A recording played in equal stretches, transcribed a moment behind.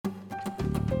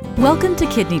Welcome to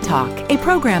Kidney Talk, a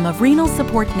program of Renal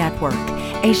Support Network,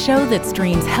 a show that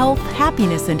streams health,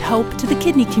 happiness, and hope to the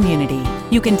kidney community.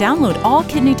 You can download all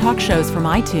Kidney Talk shows from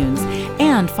iTunes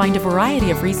and find a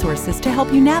variety of resources to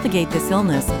help you navigate this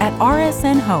illness at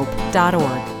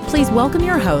rsnhope.org. Please welcome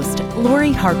your host,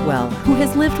 Lori Hartwell, who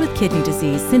has lived with kidney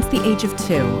disease since the age of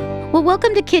 2. Well,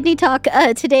 welcome to Kidney Talk.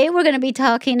 Today we're going to be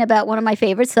talking about one of my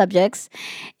favorite subjects,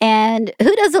 and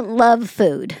who doesn't love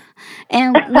food?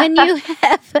 And when you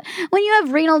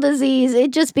have renal disease,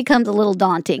 it just becomes a little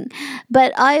daunting.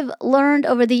 But I've learned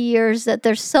over the years that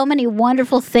there's so many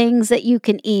wonderful things that you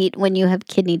can eat when you have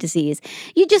kidney disease.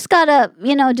 You just got to,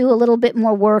 do a little bit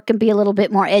more work and be a little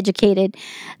bit more educated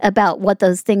about what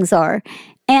those things are.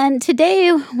 And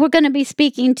today we're going to be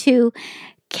speaking to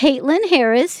Caitlin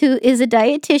Harris, who is a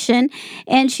dietitian,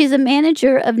 and she's a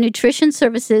manager of nutrition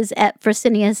services at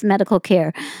Fresenius Medical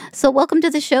Care. So welcome to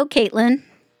the show, Caitlin.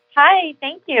 Hi,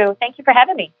 thank you. Thank you for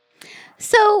having me.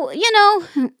 So,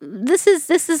 this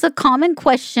is a common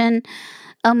question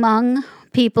among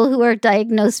people who are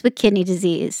diagnosed with kidney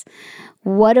disease.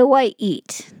 What do I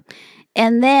eat?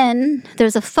 And then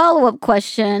there's a follow-up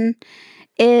question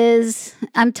is,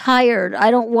 I'm tired.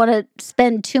 I don't want to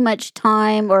spend too much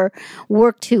time or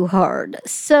work too hard.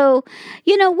 So,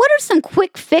 what are some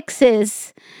quick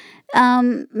fixes,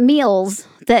 meals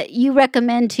that you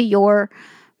recommend to your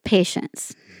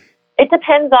patients? It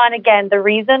depends on, again, the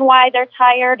reason why they're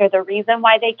tired or the reason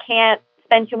why they can't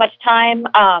spend too much time.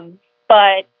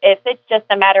 But if it's just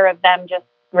a matter of them just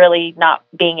really not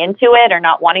being into it or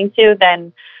not wanting to,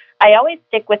 then I always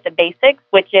stick with the basics,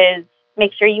 which is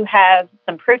make sure you have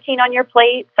some protein on your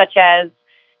plate, such as,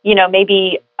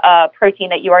 maybe protein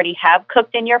that you already have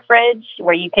cooked in your fridge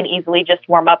where you can easily just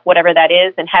warm up whatever that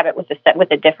is and have it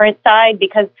with a different side.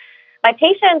 Because my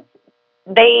patients,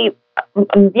 they,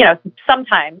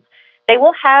 sometimes they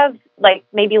will have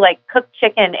maybe cooked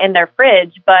chicken in their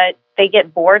fridge, but they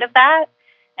get bored of that.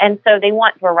 And so they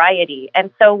want variety. And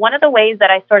so one of the ways that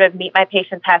I sort of meet my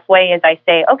patients halfway is I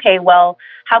say, okay, well,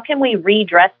 how can we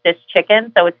redress this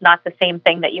chicken so it's not the same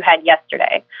thing that you had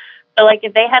yesterday? So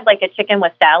if they had a chicken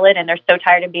with salad and they're so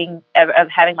tired of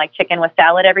having chicken with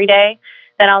salad every day,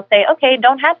 then I'll say, okay,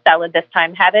 don't have salad this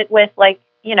time. Have it with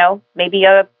maybe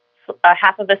a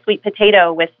half of a sweet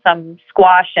potato with some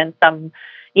squash and some,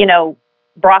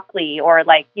 broccoli or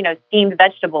steamed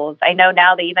vegetables. I know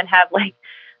now they even have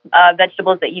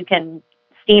vegetables that you can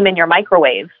steam in your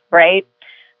microwave, right?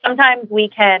 Sometimes we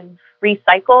can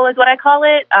recycle is what I call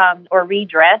it, or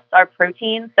redress our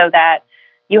protein so that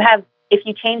if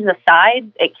you change the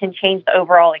sides, it can change the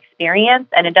overall experience,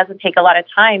 and it doesn't take a lot of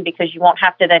time because you won't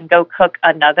have to then go cook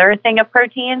another thing of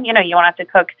protein. You won't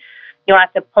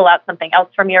have to pull out something else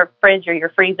from your fridge or your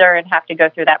freezer and have to go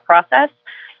through that process.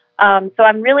 So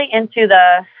I'm really into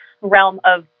the realm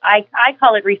of, I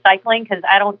call it recycling because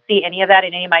I don't see any of that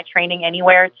in any of my training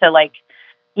anywhere to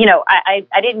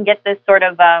I didn't get this sort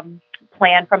of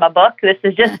plan from a book. This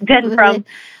has just been from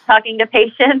talking to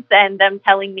patients and them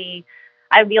telling me,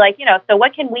 I'd be like, so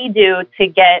what can we do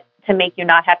to make you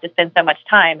not have to spend so much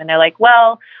time? And they're like,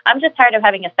 well, I'm just tired of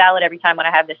having a salad every time when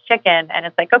I have this chicken. And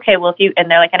it's like, okay, well, and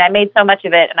they're like, and I made so much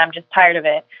of it and I'm just tired of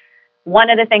it.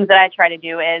 One of the things that I try to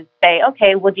do is say,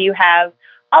 okay, well, do you have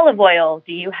olive oil?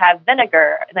 Do you have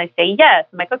vinegar? And I say, yes.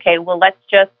 I'm like, okay, well, let's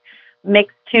just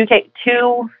mix two,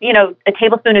 a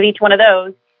tablespoon of each one of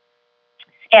those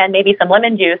and maybe some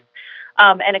lemon juice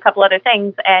and a couple other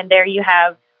things. And there you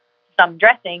have some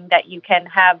dressing that you can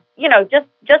have,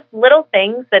 just little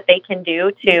things that they can do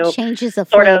to it changes the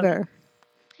flavor.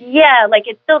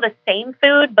 It's still the same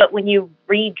food, but when you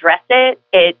redress it,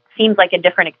 it seems like a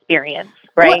different experience.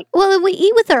 Right. Well, we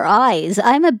eat with our eyes.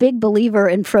 I'm a big believer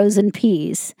in frozen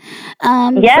peas.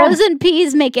 Frozen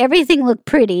peas make everything look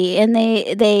pretty, and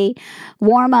they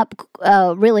warm up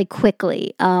really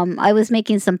quickly. I was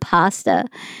making some pasta,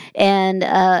 and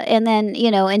then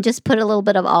and just put a little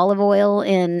bit of olive oil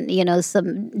and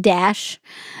some dash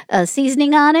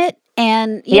seasoning on it.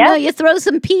 And, you throw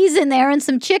some peas in there and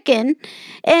some chicken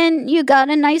and you got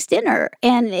a nice dinner.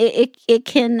 And it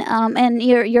can, and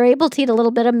you're able to eat a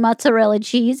little bit of mozzarella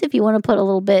cheese if you want to put a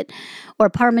little bit, or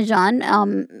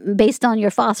Parmesan, based on your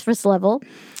phosphorus level.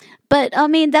 But,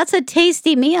 that's a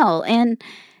tasty meal. And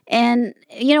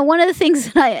one of the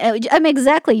things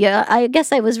that I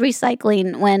guess I was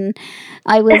recycling when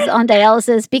I was on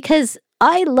dialysis because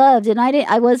I loved, and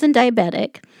I wasn't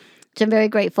diabetic, which I'm very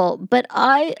grateful, but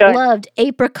I loved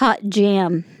apricot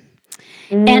jam.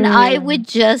 And I would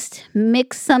just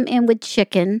mix some in with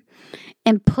chicken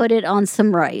and put it on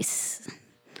some rice.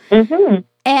 Mm-hmm.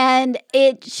 And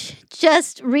it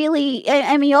just really,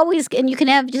 I mean, always, and you can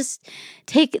have just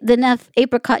take enough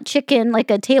apricot chicken, like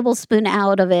a tablespoon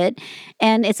out of it,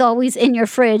 and it's always in your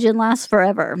fridge and lasts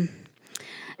forever.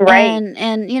 Right.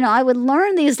 And you know, I would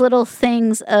learn these little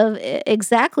things of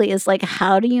exactly, it's like,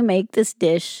 how do you make this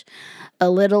dish a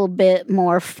little bit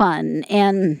more fun?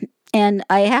 And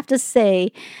I have to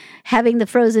say, having the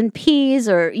frozen peas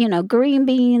or, you know, green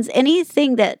beans,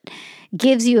 anything that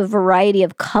gives you a variety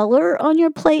of color on your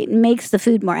plate makes the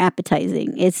food more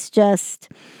appetizing. It's just,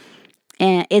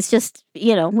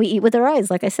 you know, we eat with our eyes,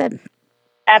 like I said.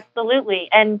 Absolutely.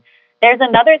 And there's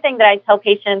another thing that I tell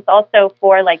patients also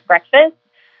for like breakfast,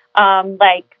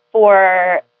 like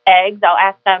for eggs, I'll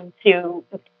ask them to,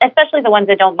 especially the ones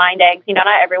that don't mind eggs, you know,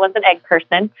 not everyone's an egg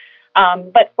person.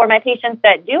 But for my patients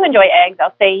that do enjoy eggs,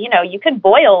 I'll say, you know, you could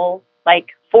boil like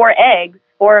 4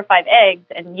 or 5 eggs,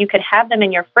 and you could have them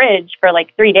in your fridge for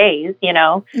like 3 days, you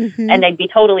know, and they'd be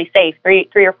totally safe, 3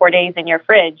 or 4 days in your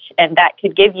fridge. And that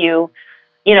could give you,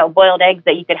 you know, boiled eggs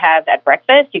that you could have at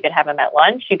breakfast. You could have them at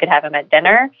lunch. You could have them at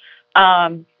dinner.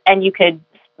 And you could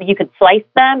slice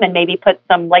them and maybe put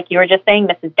some, like you were just saying,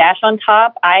 Mrs. Dash on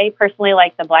top. I personally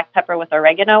like the black pepper with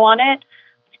oregano on it.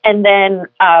 And then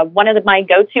one of my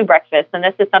go-to breakfasts, and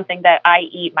this is something that I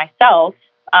eat myself,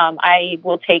 I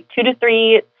will take 2 to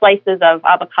 3 slices of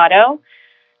avocado.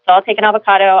 So I'll take an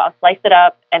avocado, I'll slice it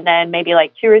up, and then maybe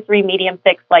like 2 or 3 medium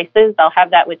thick slices. I'll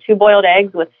have that with 2 boiled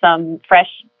eggs with some fresh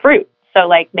fruit. So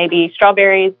like maybe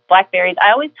strawberries, blackberries.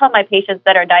 I always tell my patients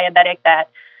that are diabetic that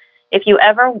if you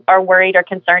ever are worried or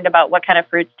concerned about what kind of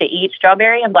fruits to eat,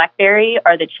 strawberry and blackberry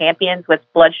are the champions with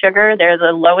blood sugar. They're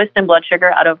the lowest in blood sugar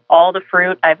out of all the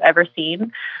fruit I've ever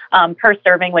seen per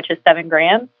serving, which is 7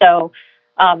 grams. So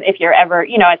if you're ever,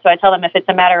 you know, so I tell them if it's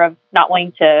a matter of not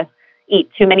wanting to eat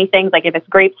too many things, like if it's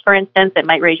grapes, for instance, it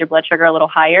might raise your blood sugar a little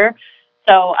higher.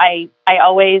 So I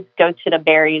always go to the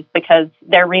berries because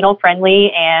they're renal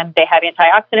friendly and they have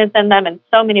antioxidants in them and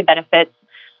so many benefits.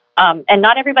 And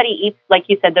not everybody eats, like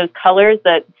you said, those colors,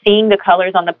 seeing the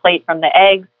colors on the plate from the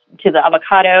eggs to the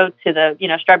avocado to the, you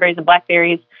know, strawberries and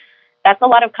blackberries. That's a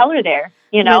lot of color there,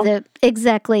 you know?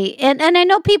 Exactly. And I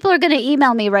know people are going to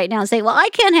email me right now and say, well, I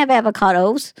can't have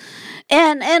avocados.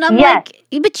 And I'm like,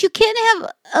 but you can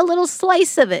have a little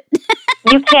slice of it.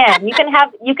 You can. You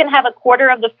can have a quarter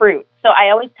of the fruit. So I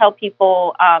always tell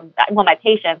people, my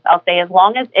patients, I'll say as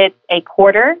long as it's a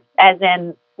quarter, as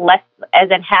in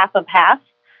half of half,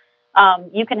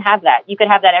 you can have that. You could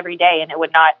have that every day and it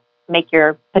would not make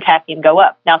your potassium go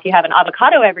up. Now, if you have an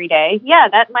avocado every day,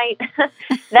 that might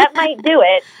do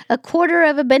it. A quarter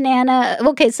of a banana.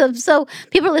 Okay, so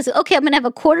people listen. Okay, I'm going to have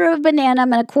a quarter of a banana. I'm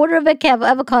going to a quarter of a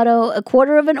avocado, a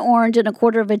quarter of an orange, and a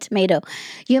quarter of a tomato.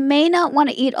 You may not want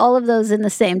to eat all of those in the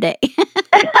same day.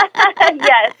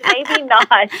 Yes, maybe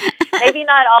not. Maybe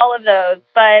not all of those,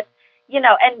 but you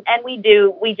know, and we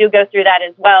do go through that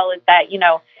as well. Is that, you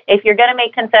know, if you're going to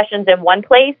make concessions in one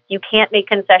place, you can't make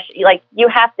concessions. Like, you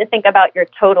have to think about your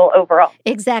total overall.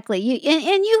 Exactly. You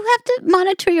have to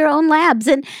monitor your own labs.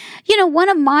 And, you know,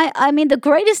 the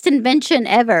greatest invention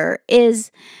ever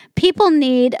is people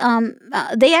need,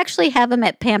 they actually have them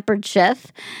at Pampered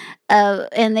Chef,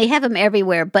 and they have them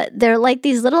everywhere, but they're like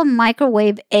these little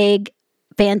microwave egg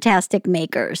fantastic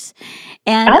makers.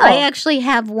 And I actually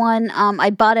have one I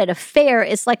bought at a fair.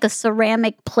 It's like a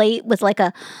ceramic plate with like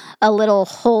a little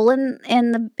hole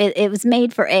in it was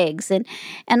made for eggs. And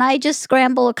I just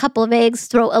scramble a couple of eggs,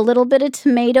 throw a little bit of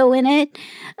tomato in it,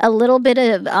 a little bit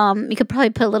of you could probably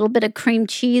put a little bit of cream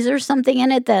cheese or something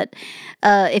in it that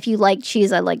if you like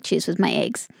cheese, I like cheese with my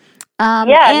eggs.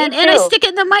 And I stick it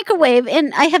in the microwave,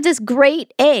 and I have this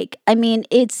great egg. I mean,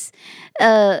 it's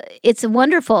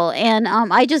wonderful. And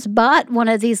I just bought one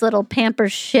of these little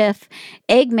Pampered Chef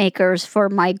egg makers for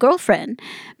my girlfriend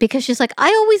because she's like, I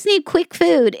always need quick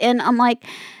food. And I'm like,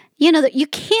 you know, that you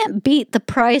can't beat the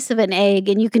price of an egg,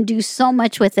 and you can do so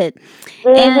much with it.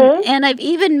 Mm-hmm. And I've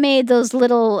even made those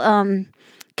little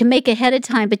can make ahead of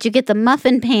time, but you get the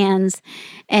muffin pans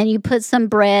and you put some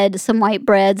bread, some white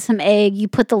bread, some egg, you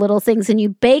put the little things and you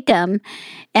bake them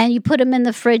and you put them in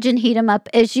the fridge and heat them up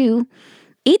as you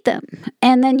eat them.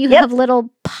 And then you have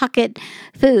little pocket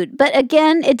food. But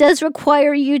again, it does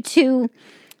require you to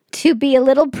be a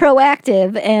little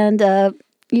proactive, and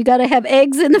you got to have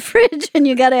eggs in the fridge and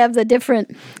you got to have the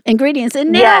different ingredients.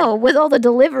 And now with all the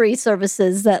delivery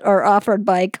services that are offered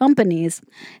by companies,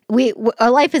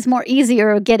 our life is more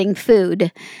easier getting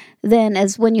food than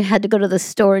as when you had to go to the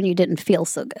store and you didn't feel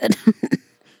so good.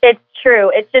 It's true.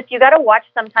 It's just, you got to watch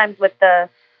sometimes with the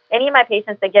any of my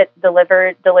patients that get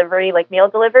delivery, like meal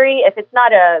delivery, if it's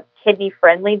not a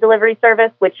kidney-friendly delivery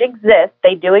service, which exists,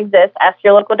 they do exist, ask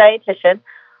your local dietitian.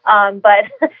 But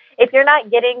if you're not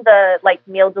getting the like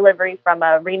meal delivery from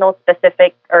a renal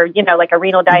specific or, like a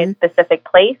renal diet specific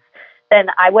place, then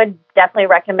I would definitely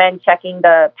recommend checking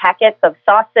the packets of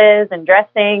sauces and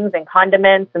dressings and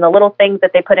condiments and the little things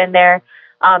that they put in there.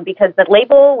 Because the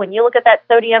label, when you look at that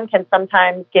sodium, can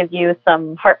sometimes give you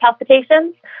some heart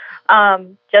palpitations,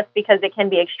 just because it can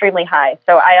be extremely high.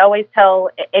 So I always tell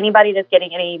anybody that's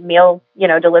getting any meal,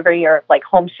 delivery or like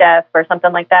Home Chef or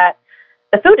something like that,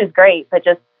 the food is great, but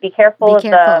just be careful of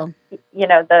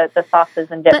the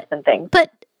sauces and dips and things.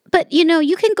 But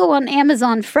you can go on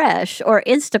Amazon Fresh or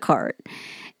Instacart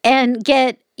and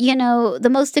get, the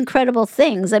most incredible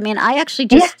things. I mean, I actually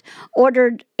just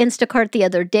ordered Instacart the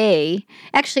other day.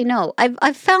 Actually, no,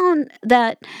 I've found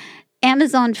that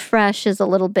Amazon Fresh is a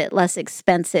little bit less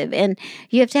expensive, and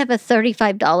you have to have a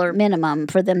 $35 minimum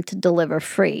for them to deliver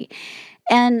free.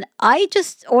 And I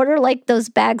just order like those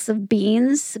bags of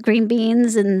beans, green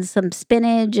beans, and some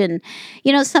spinach, and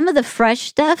some of the fresh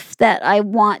stuff that I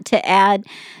want to add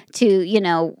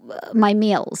to my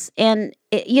meals. And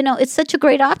it's such a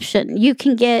great option. You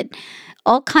can get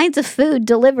all kinds of food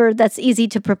delivered that's easy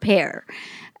to prepare,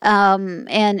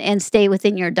 and stay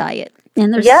within your diet.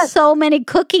 And there's so many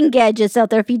cooking gadgets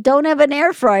out there. If you don't have an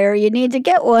air fryer, you need to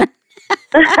get one.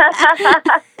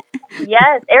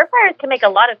 Yes, air fryers can make a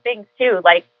lot of things too.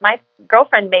 Like my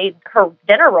girlfriend made her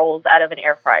dinner rolls out of an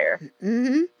air fryer.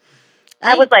 Mm-hmm.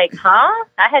 I was like, huh?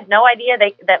 I had no idea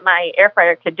that my air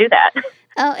fryer could do that.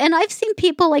 And I've seen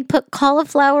people like talk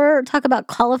about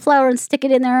cauliflower and stick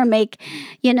it in there and make,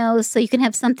 so you can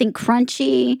have something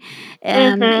crunchy.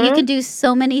 You can do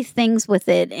so many things with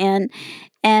it. And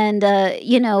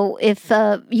if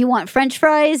you want French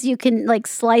fries, you can like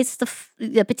slice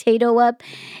the potato up,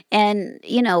 and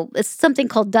it's something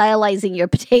called dialyzing your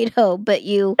potato. But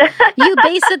you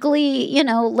basically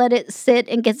let it sit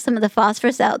and get some of the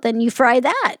phosphorus out. Then you fry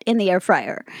that in the air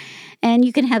fryer, and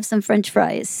you can have some French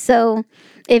fries. So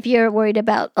if you're worried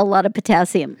about a lot of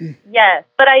potassium, yes.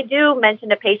 But I do mention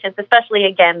to patients, especially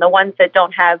again the ones that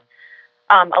don't have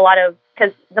a lot of,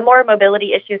 because the more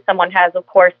mobility issues someone has, of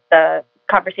course the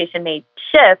conversation may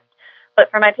shift, but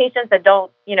for my patients that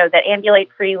don't, that ambulate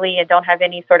freely and don't have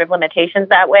any sort of limitations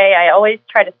that way, I always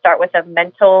try to start with a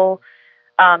mental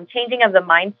changing of the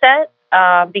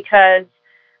mindset, because,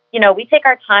 we take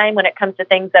our time when it comes to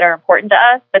things that are important to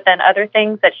us, but then other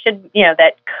things that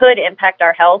that could impact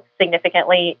our health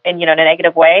significantly in, in a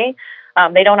negative way.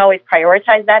 They don't always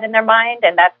prioritize that in their mind.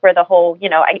 And that's where the whole,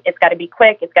 it's got to be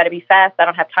quick, it's got to be fast, I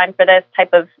don't have time for this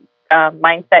type of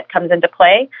mindset comes into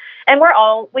play. And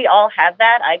we all have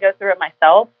that. I go through it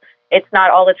myself. It's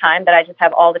not all the time that I just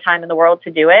have all the time in the world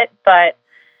to do it. But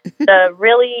the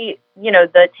really,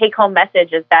 the take-home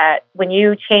message is that when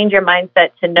you change your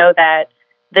mindset to know that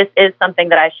this is something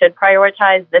that I should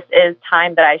prioritize, this is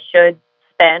time that I should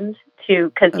spend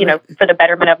because, for the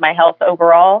betterment of my health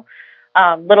overall,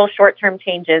 little short-term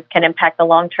changes can impact the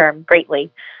long-term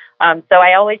greatly. So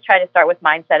I always try to start with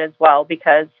mindset as well,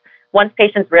 because once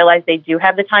patients realize they do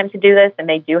have the time to do this and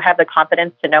they do have the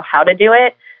confidence to know how to do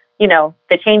it,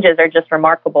 the changes are just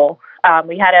remarkable. I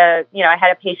had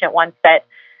a patient once that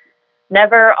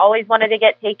never always wanted to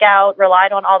get takeout,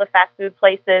 relied on all the fast food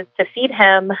places to feed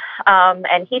him.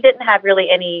 And he didn't have really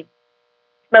any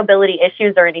mobility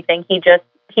issues or anything.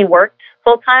 He worked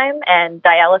full time, and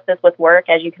dialysis with work,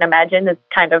 as you can imagine, is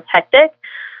kind of hectic.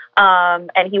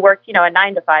 And he worked, a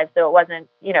 9 to 5. So it wasn't,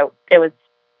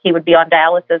 he would be on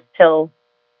dialysis till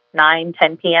 9,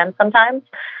 10 p.m. sometimes.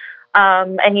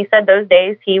 And he said those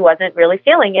days he wasn't really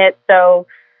feeling it. So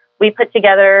we put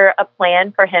together a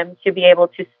plan for him to be able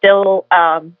to still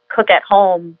cook at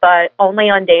home, but only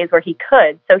on days where he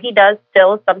could. So he does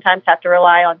still sometimes have to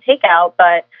rely on takeout,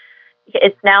 but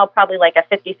it's now probably like a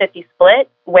 50-50 split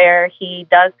where he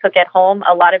does cook at home.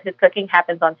 A lot of his cooking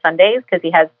happens on Sundays because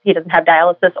he doesn't have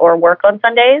dialysis or work on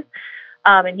Sundays.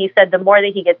 And he said the more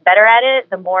that he gets better at it,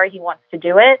 the more he wants to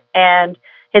do it. And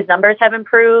his numbers have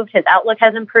improved. His outlook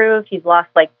has improved. He's lost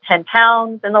like 10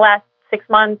 pounds in the last 6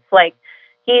 months. Like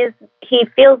he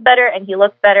feels better and he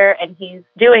looks better and he's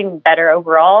doing better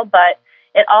overall. But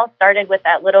it all started with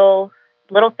that little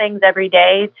things every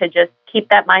day to just keep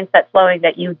that mindset flowing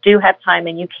that you do have time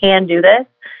and you can do this.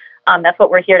 That's what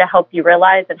we're here to help you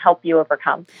realize and help you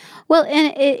overcome. Well,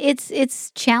 and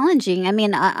it's challenging. I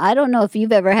mean, I don't know if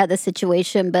you've ever had this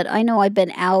situation, but I know I've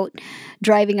been out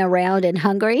driving around and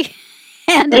hungry.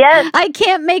 And I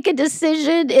can't make a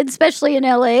decision, especially in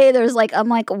LA. I'm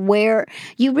like, where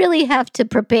you really have to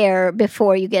prepare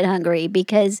before you get hungry,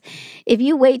 because if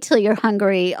you wait till you're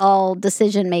hungry, all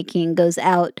decision making goes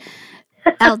out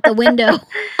the window.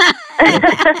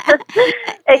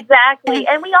 Exactly.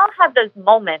 And we all have those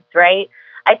moments, right?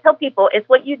 I tell people it's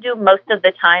what you do most of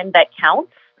the time that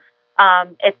counts.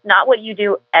 It's not what you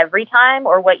do every time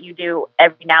or what you do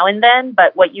every now and then,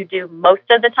 but what you do most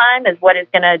of the time is what is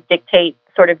going to dictate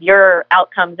sort of your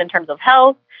outcomes in terms of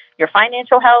health, your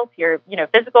financial health, your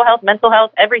physical health, mental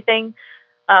health. Everything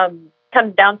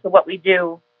comes down to what we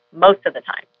do most of the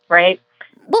time, right?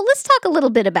 Well, let's talk a little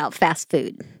bit about fast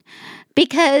food,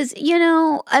 because,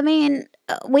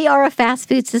 we are a fast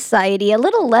food society, a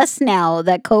little less now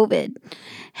that COVID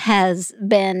has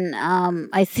been,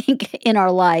 I think, in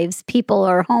our lives. People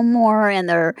are home more,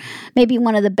 and maybe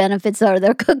one of the benefits are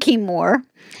they're cooking more.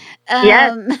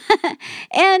 Yes.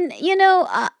 And,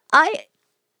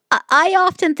 I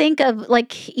often think of,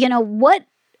 what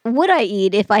would I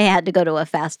eat if I had to go to a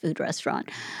fast food restaurant?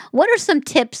 What are some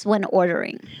tips when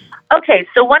ordering? Okay,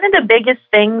 so one of the biggest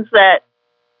things that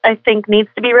I think needs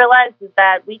to be realized is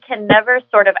that we can never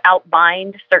sort of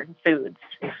outbind certain foods.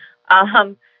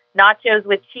 Nachos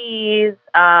with cheese,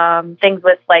 things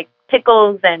with like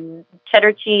pickles and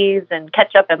cheddar cheese and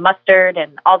ketchup and mustard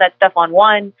and all that stuff on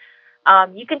one.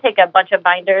 You can take a bunch of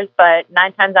binders, but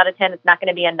 9 times out of 10, it's not going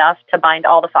to be enough to bind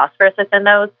all the phosphorus that's in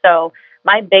those. So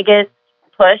my biggest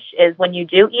push is when you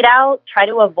do eat out, try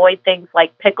to avoid things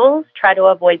like pickles, try to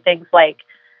avoid things like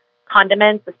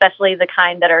condiments, especially the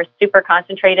kind that are super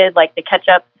concentrated, like the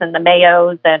ketchups and the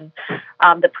mayos and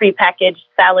the prepackaged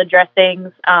salad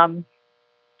dressings.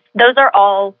 Those are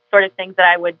all sort of things that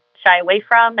I would shy away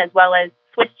from, as well as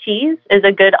Swiss cheese is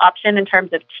a good option in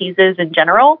terms of cheeses in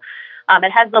general.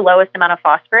 It has the lowest amount of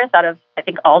phosphorus out of, I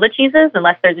think, all the cheeses,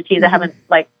 unless there's a cheese I haven't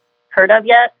heard of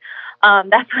yet.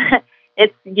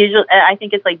 It's usually, I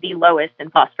think it's the lowest in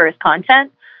phosphorus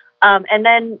content. And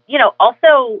then,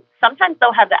 also sometimes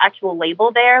they'll have the actual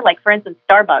label there. Like, for instance,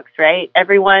 Starbucks, right?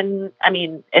 Everyone,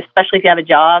 especially if you have a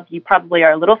job, you probably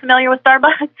are a little familiar with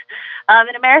Starbucks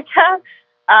in America.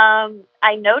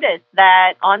 I noticed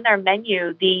that on their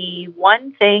menu, the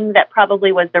one thing that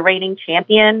probably was the reigning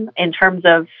champion in terms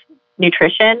of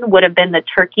nutrition would have been the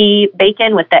turkey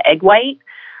bacon with the egg white,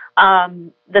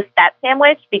 the stat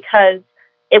sandwich, because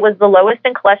it was the lowest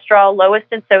in cholesterol, lowest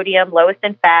in sodium, lowest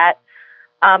in fat.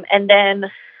 And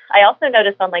then I also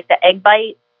noticed on the egg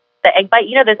bite,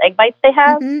 those egg bites they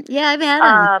have? Mm-hmm. Yeah, I've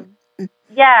had them.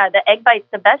 Yeah, the egg bites,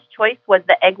 the best choice was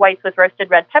the egg whites with roasted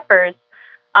red peppers,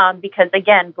 because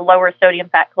again, the lower sodium,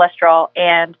 fat, cholesterol,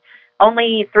 and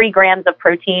only 3 grams of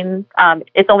protein.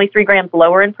 It's only 3 grams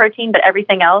lower in protein, but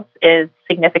everything else is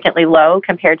significantly low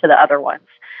compared to the other ones.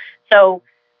 So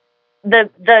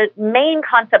the main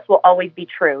concepts will always be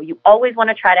true. You always want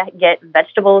to try to get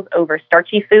vegetables over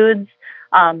starchy foods.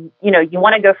 You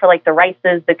want to go for the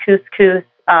rices, the couscous,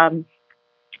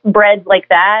 breads like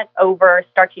that over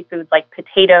starchy foods like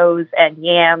potatoes and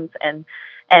yams and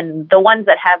the ones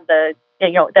that have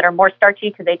that are more starchy,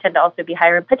 because they tend to also be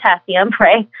higher in potassium,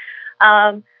 right?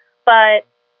 But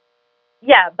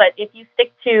if you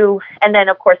stick to, and then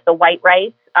of course the white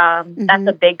rice, that's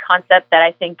a big concept that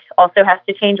I think also has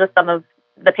to change with some of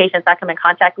the patients I come in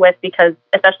contact with, because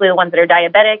especially the ones that are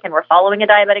diabetic and were following a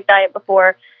diabetic diet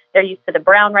before, they're used to the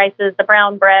brown rices, the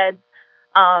brown breads,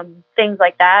 things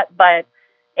like that. But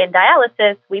in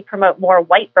dialysis, we promote more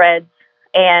white breads,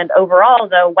 and overall,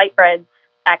 though, white breads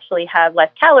actually have less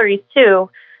calories too.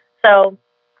 So,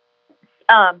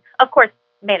 of course,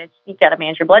 you got to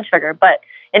manage your blood sugar. But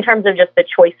in terms of just the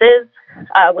choices,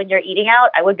 when you're eating out,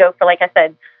 I would go for, like I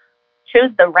said,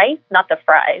 choose the rice, not the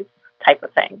fries type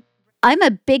of thing. I'm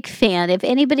a big fan. If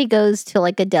anybody goes to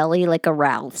a deli, like a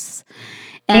Ralph's,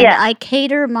 and I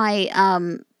cater my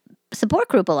support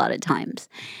group a lot of times,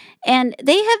 and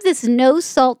they have this no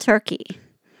salt turkey.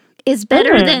 Is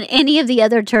better than any of the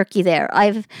other turkey there.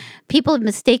 People have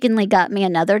mistakenly got me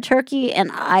another turkey,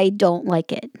 and I don't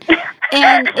like it.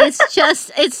 And it's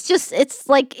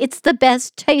the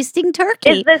best tasting turkey.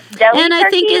 Is this deli and turkey, I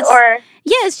think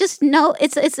it's just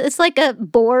it's like a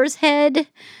boar's head,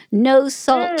 no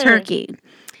salt turkey,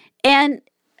 and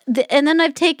then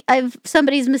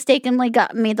somebody's mistakenly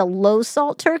got me the low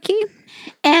salt turkey,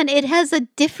 and it has a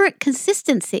different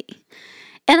consistency.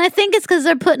 And I think it's because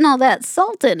they're putting all that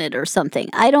salt in it or something.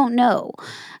 I don't know.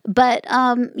 But,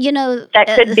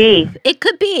 that could be. It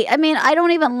could be. I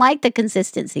don't even like the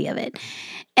consistency of it.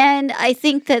 And I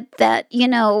think that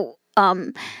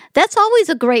that's always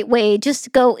a great way, just to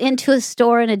go into a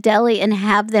store in a deli and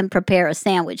have them prepare a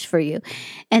sandwich for you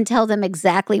and tell them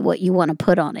exactly what you want to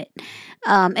put on it.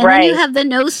 And then you have the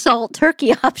no salt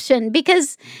turkey option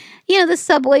because, the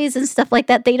Subways and stuff like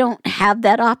that, they don't have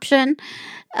that option.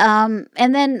 And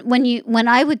then when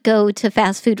I would go to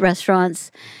fast food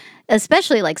restaurants,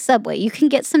 especially like Subway, you can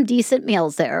get some decent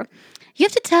meals there. You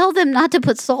have to tell them not to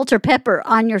put salt or pepper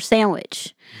on your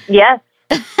sandwich. Yes.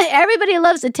 Everybody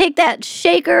loves to take that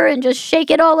shaker and just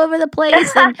shake it all over the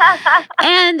place,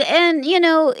 and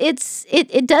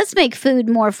it does make food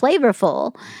more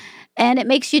flavorful, and it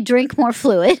makes you drink more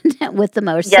fluid with the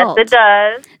most salt. Yes, it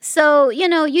does. So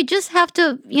you just have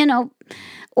to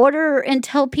order and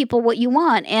tell people what you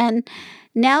want. And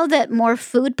now that more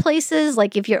food places,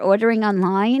 like if you're ordering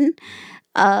online,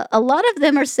 a lot of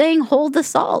them are saying hold the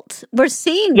salt. We're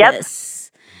seeing this.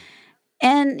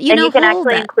 And you can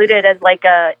actually include it as like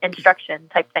a instruction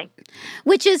type thing.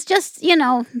 Which is just,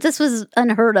 this was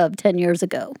unheard of 10 years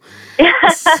ago.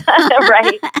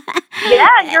 Right.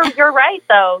 Yeah, you're right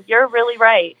though. You're really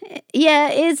right. Yeah,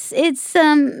 it's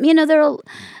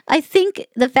I think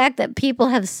the fact that people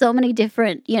have so many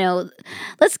different,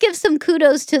 let's give some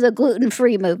kudos to the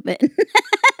gluten-free movement.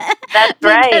 That's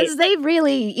right. Because they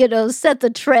really, set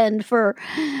the trend for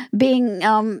being,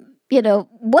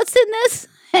 what's in this?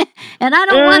 And I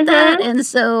don't want that. And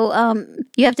so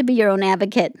you have to be your own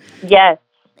advocate. Yes.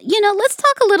 Let's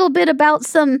talk a little bit about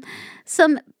some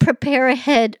prepare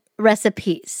ahead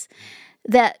recipes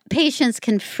that patients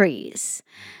can freeze.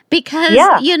 Because,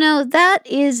 that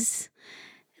is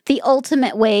the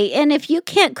ultimate way. And if you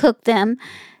can't cook them,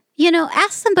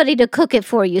 ask somebody to cook it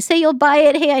for you. Say you'll buy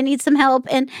it. Hey, I need some help.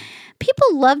 And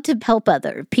people love to help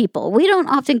other people. We don't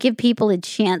often give people a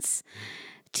chance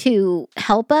to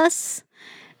help us.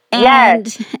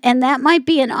 And that might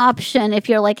be an option if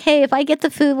you're like, hey, if I get the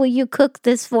food, will you cook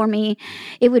this for me?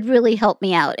 It would really help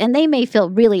me out. And they may feel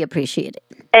really appreciated.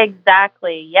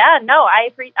 Exactly. Yeah, no, I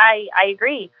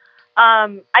agree.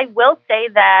 I will say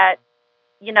that,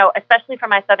 especially for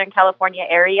my Southern California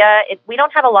area, we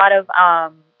don't have a lot of,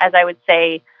 as I would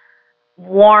say,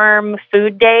 warm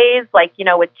food days, like,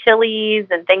 with chilies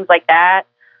and things like that.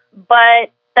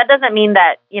 But that doesn't mean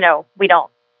that, we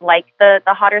don't like the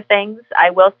hotter things. I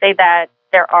will say that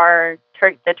there are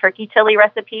the turkey chili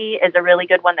recipe is a really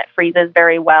good one that freezes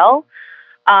very well.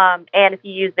 And if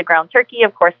you use the ground turkey,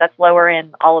 of course, that's lower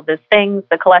in all of those things,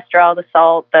 the cholesterol, the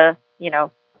salt,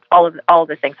 all of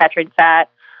those things, saturated fat.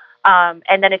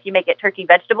 And then if you make it turkey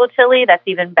vegetable chili, that's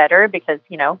even better because,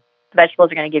 the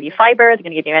vegetables are going to give you fiber, they're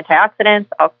going to give you antioxidants,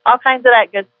 all kinds of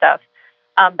that good stuff.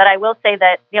 But I will say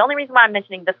that the only reason why I'm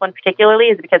mentioning this one particularly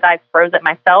is because I froze it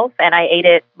myself and I ate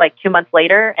it like 2 months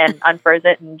later and unfroze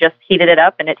it and just heated it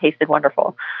up and it tasted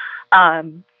wonderful.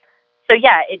 So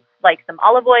yeah, it's like some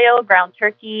olive oil, ground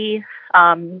turkey,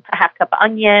 a half cup of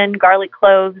onion, garlic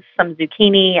cloves, some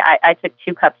zucchini. I took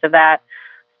 2 cups of that.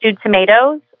 Stewed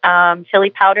tomatoes, chili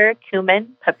powder, cumin,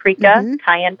 paprika,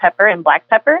 cayenne pepper, and black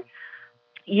pepper.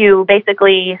 You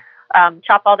basically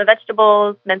chop all the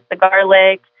vegetables, mince the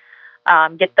garlic,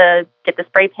 get the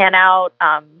spray pan out,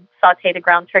 saute the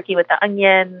ground turkey with the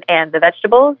onion and the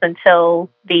vegetables until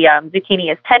the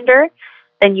zucchini is tender.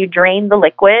 Then you drain the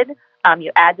liquid.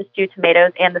 You add the stewed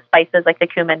tomatoes and the spices like the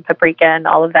cumin, paprika, and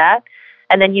all of that.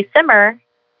 And then you simmer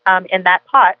in that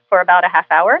pot for about a half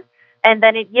hour. And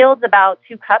then it yields about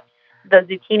 2 cups. The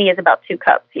zucchini is about 2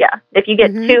 cups, yeah. If you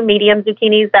get 2 medium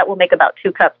zucchinis, that will make about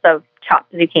 2 cups of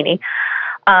chopped zucchini.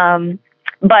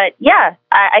 But yeah,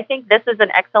 I think this is an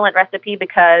excellent recipe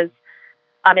because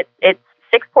it's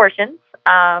 6 portions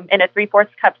in a 3/4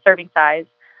 cup serving size.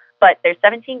 But there's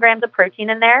 17 grams of protein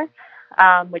in there,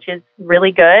 which is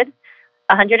really good.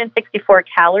 164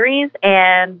 calories,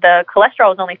 and the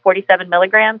cholesterol is only 47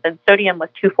 milligrams, and sodium was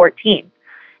 214.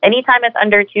 Anytime it's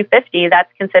under 250,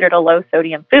 that's considered a low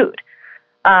sodium food.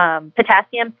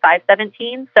 Potassium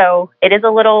 517, so it is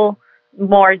a little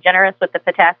more generous with the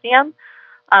potassium.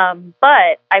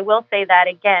 But I will say that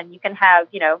again, you can have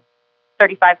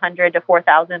 3,500 to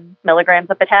 4,000 milligrams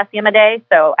of potassium a day.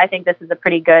 So I think this is a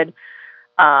pretty good,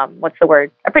 a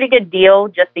pretty good deal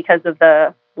just because of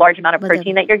the large amount of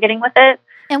protein that you're getting with it.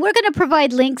 And we're going to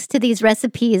provide links to these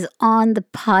recipes on the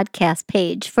podcast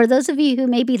page. For those of you who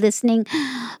may be listening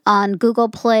on Google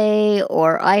Play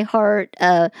or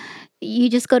iHeart, you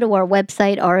just go to our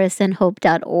website,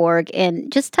 rsnhope.org,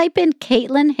 and just type in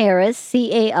Caitlin Harris,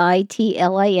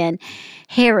 Caitlin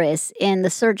Harris, in the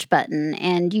search button,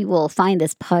 and you will find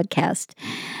this podcast.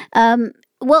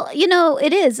 Well,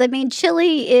 it is. I mean,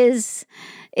 chili is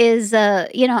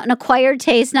an acquired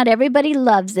taste. Not everybody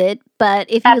loves it, but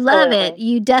if you love it,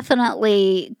 you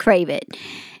definitely crave it.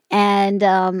 And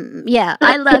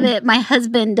I love it. My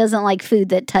husband doesn't like food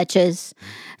that touches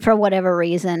for whatever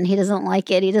reason. He doesn't like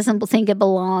it. He doesn't think it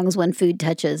belongs when food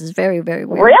touches. It's very, very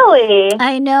weird. Really?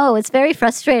 I know. It's very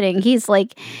frustrating. He's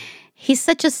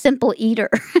such a simple eater.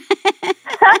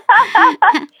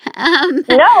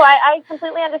 No, I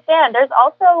completely understand. There's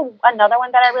also another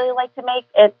one that I really like to make.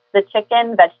 It's the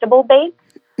chicken vegetable base.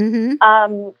 Mm-hmm.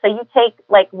 So you take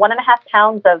 1.5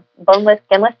 pounds of boneless,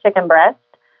 skinless chicken breast,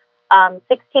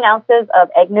 16 ounces of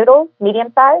egg noodles,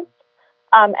 medium sized,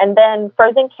 and then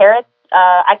frozen carrots.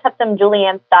 I cut them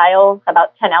julienne style,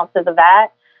 about 10 ounces of that.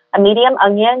 A medium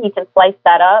onion, you can slice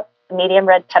that up. A medium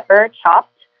red pepper, chopped.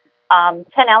 10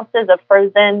 ounces of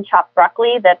frozen chopped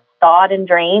broccoli that's thawed and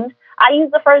drained. I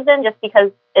use the frozen just because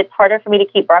it's harder for me to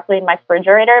keep broccoli in my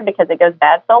refrigerator because it goes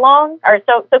bad so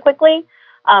quickly.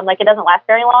 It doesn't last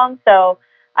very long. So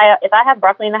if I have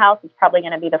broccoli in the house, it's probably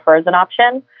going to be the frozen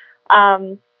option.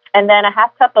 And then a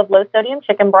half cup of low sodium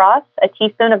chicken broth, a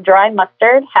teaspoon of dry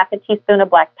mustard, half a teaspoon of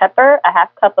black pepper, a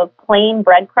half cup of plain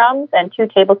breadcrumbs, and 2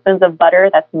 tablespoons of butter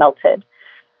that's melted.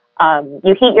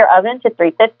 You heat your oven to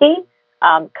 350.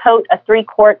 Coat a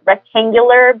 3-quart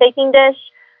rectangular baking dish.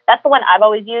 That's the one I've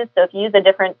always used. So if you use a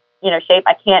different, shape,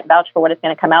 I can't vouch for what it's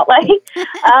going to come out like.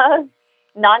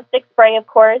 Non-stick spray, of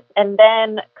course. And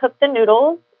then cook the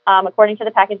noodles according to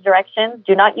the package directions.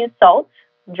 Do not use salt.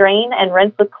 Drain and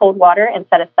rinse with cold water and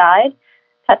set aside.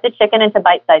 Cut the chicken into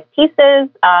bite-sized pieces.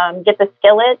 Get the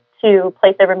skillet to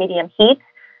place over medium heat.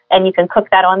 And you can cook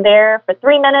that on there for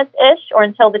 3 minutes-ish or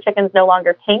until the chicken's no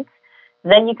longer pink.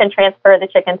 Then you can transfer the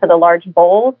chicken to the large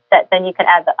bowl. Then you can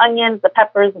add the onions, the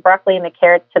peppers, the broccoli, and the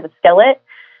carrots to the skillet.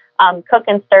 Cook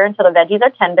and stir until the veggies are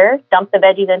tender. Dump the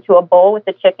veggies into a bowl with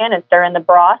the chicken and stir in the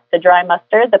broth, the dry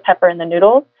mustard, the pepper, and the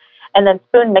noodles. And then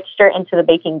spoon mixture into the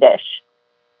baking dish.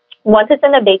 Once it's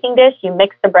in the baking dish, you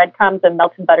mix the breadcrumbs and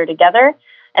melted butter together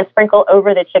and sprinkle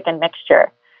over the chicken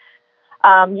mixture.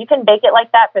 You can bake it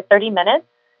like that for 30 minutes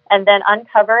and then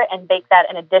uncover and bake that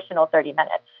an additional 30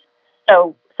 minutes.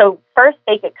 So first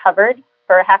bake it covered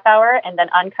for a half hour and then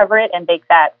uncover it and bake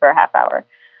that for a half hour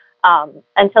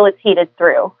until it's heated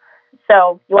through.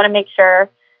 So you want to make sure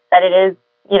that it is,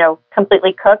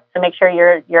 completely cooked. So make sure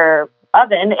your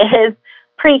oven is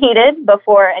preheated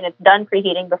before, and it's done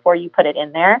preheating before you put it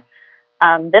in there.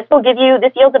 This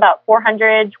yields about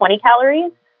 420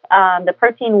 calories. The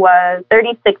protein was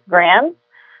 36 grams,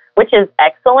 which is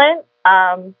excellent.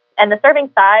 And the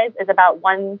serving size is about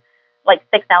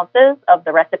 6 ounces of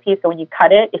the recipe. So when you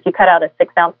cut it, if you cut out a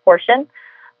 6-ounce portion,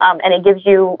 and it gives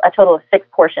you a total of 6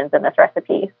 portions in this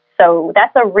recipe. So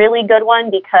that's a really good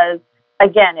one because,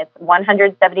 again, it's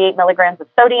 178 milligrams of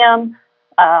sodium,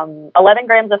 11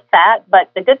 grams of fat.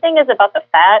 But the good thing is about the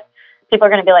fat, people are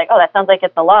going to be like, oh, that sounds like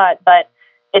it's a lot, but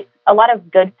it's a lot of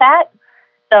good fat.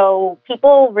 So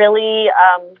people really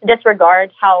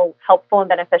disregard how helpful and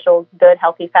beneficial good,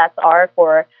 healthy fats are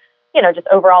for, just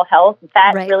overall health.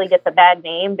 Fat really gets a bad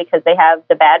name because they have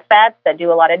the bad fats that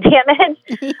do a lot of damage.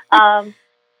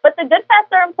 But the good fats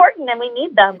are important and we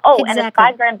need them. Oh, exactly. And it's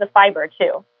 5 grams of fiber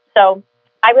too. So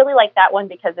I really like that one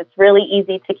because it's really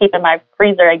easy to keep in my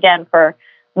freezer again for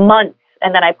months.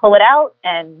 And then I pull it out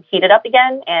and heat it up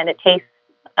again and it tastes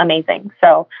amazing.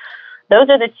 So those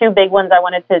are the 2 big ones I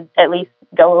wanted to at least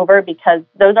go over because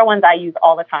those are ones I use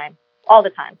all the time. All the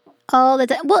time.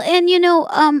 Well, and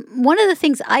one of the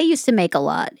things I used to make a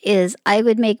lot is I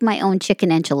would make my own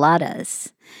chicken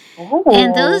enchiladas. Ooh.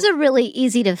 And those are really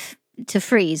easy to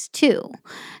freeze too.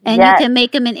 And you can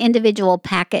make them in individual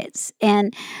packets.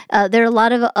 And there are a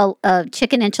lot of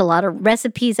chicken enchilada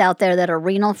recipes out there that are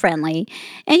renal friendly.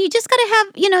 And you just got to have,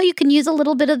 you can use a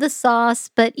little bit of the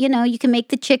sauce, but, you can make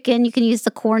the chicken, you can use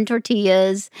the corn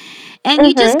tortillas, and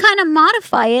you just kind of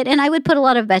modify it. And I would put a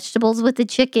lot of vegetables with the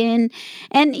chicken.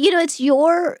 And, it's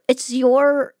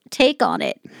your take on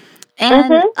it.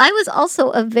 And I was also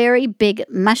a very big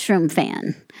mushroom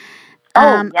fan.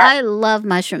 Yes. I love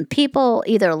mushroom. People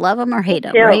either love them or hate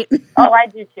them, right? Oh, I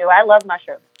do too. I love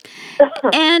mushrooms.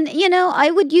 And,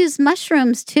 I would use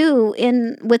mushrooms too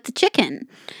with the chicken.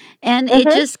 And it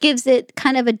just gives it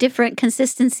kind of a different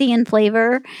consistency and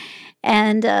flavor.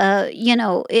 And,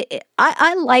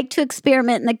 I like to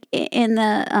experiment in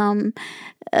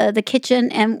the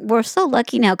kitchen. And we're so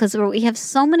lucky now because we have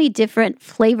so many different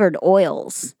flavored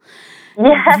oils.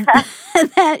 Yeah.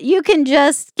 That you can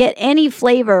just get any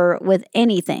flavor with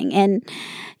anything. And,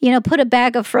 put a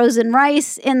bag of frozen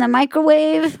rice in the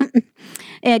microwave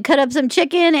and cut up some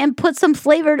chicken and put some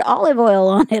flavored olive oil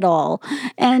on it all.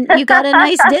 And you got a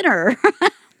nice dinner.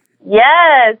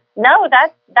 Yes. No,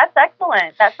 that's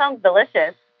excellent. That sounds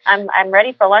delicious. I'm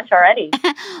ready for lunch already.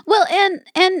 Well, and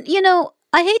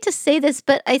I hate to say this,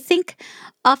 but I think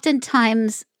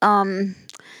oftentimes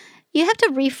you have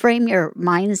to reframe your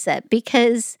mindset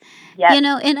because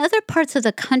Yes. in other parts of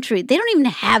the country they don't even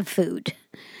have food.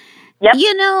 Yep.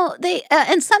 They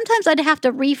and sometimes I'd have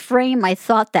to reframe my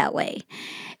thought that way.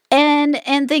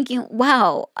 And thinking,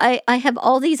 wow, I have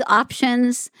all these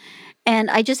options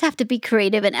and I just have to be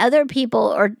creative and other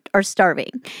people are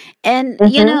starving. And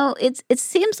it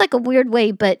seems like a weird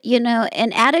way, but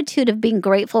an attitude of being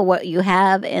grateful what you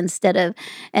have instead of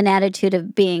an attitude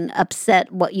of being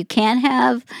upset what you can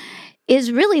have is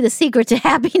really the secret to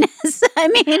happiness. I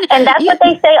mean, and that's what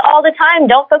they say all the time.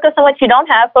 Don't focus on what you don't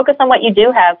have. Focus on what you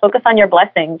do have. Focus on your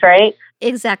blessings, right?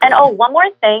 Exactly. And one more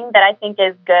thing that I think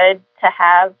is good to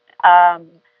have.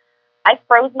 I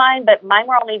froze mine, but mine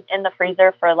were only in the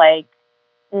freezer for like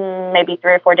maybe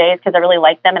 3 or 4 days because I really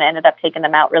liked them and I ended up taking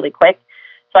them out really quick.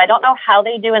 So I don't know how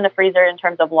they do in the freezer in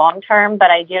terms of long term,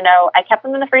 but I do know I kept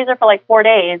them in the freezer for like 4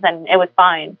 days and it was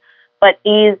fine. But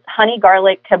these honey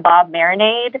garlic kebab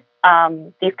marinade,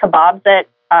 these kebabs that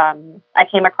I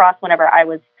came across whenever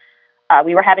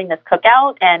we were having this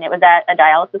cookout and it was at a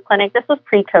dialysis clinic. This was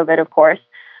pre-COVID, of course.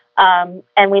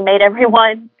 And we made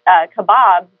everyone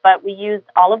kebabs, but we used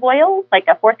olive oil, like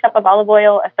a 4th cup of olive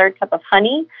oil, a 3rd cup of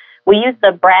honey. We used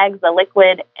the Bragg's, the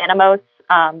liquid Animos,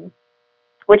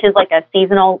 which is like a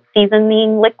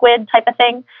seasoning liquid type of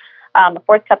thing. A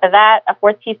 4th cup of that, a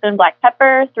 4th teaspoon black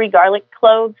pepper, 3 garlic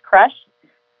cloves crushed.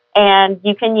 And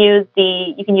you can use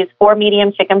 4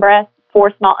 medium chicken breasts,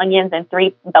 4 small onions, and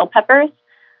 3 bell peppers.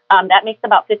 That makes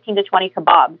about 15 to 20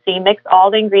 kebabs. So you mix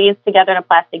all the ingredients together in a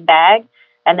plastic bag,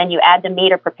 and then you add the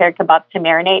meat or prepared kebabs to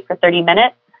marinate for 30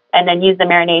 minutes, and then use the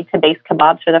marinade to base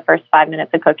kebabs for the first 5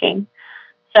 minutes of cooking.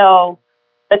 So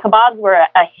the kebabs were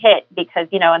a hit because,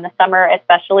 in the summer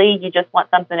especially, you just want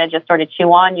something to just sort of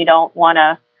chew on. You don't want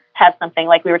to have something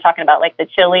like we were talking about, like the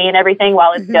chili and everything.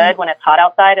 While it's good when it's hot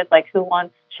outside, it's like, who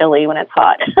wants chili when it's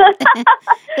hot?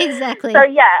 Exactly. So,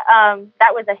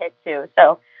 that was a hit too.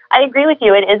 So I agree with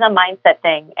you. It is a mindset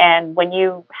thing. And when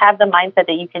you have the mindset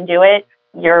that you can do it,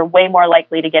 you're way more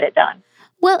likely to get it done.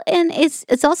 Well, and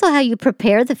it's also how you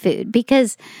prepare the food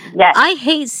because I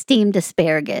hate steamed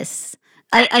asparagus.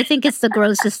 I think it's the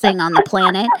grossest thing on the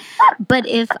planet. But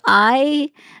if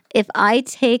I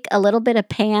take a little bit of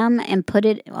Pam and put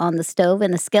it on the stove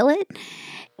in the skillet,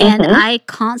 and I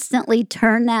constantly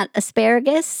turn that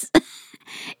asparagus,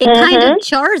 it kind of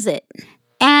chars it.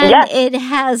 And it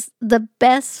has the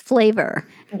best flavor.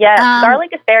 Yes,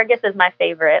 garlic asparagus is my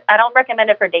favorite. I don't recommend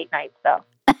it for date nights, though.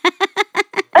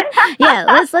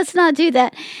 Let's not do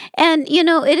that. And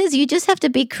it is. You just have to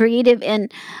be creative.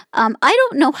 And I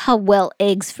don't know how well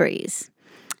eggs freeze.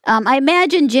 I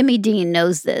imagine Jimmy Dean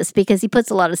knows this because he puts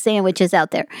a lot of sandwiches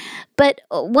out there. But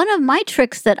one of my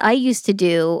tricks that I used to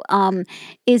do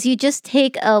is you just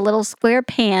take a little square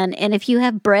pan, and if you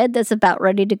have bread that's about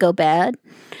ready to go bad,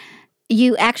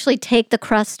 you actually take the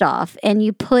crust off and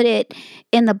you put it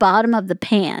in the bottom of the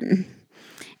pan.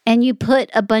 And you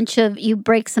put you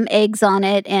break some eggs on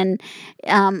it. And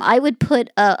I would put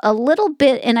a little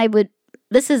bit, and I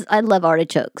love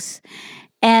artichokes.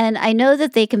 And I know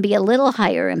that they can be a little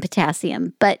higher in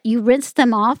potassium, but you rinse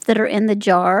them off that are in the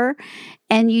jar,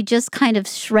 and you just kind of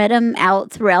shred them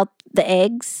out throughout the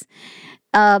eggs.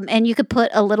 And you could put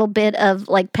a little bit of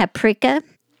like paprika.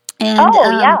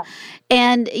 And,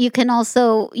 and you can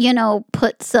also,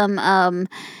 put some,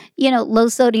 low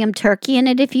sodium turkey in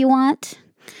it if you want.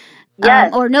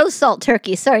 Yes. Or no salt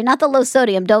turkey. Sorry, not the low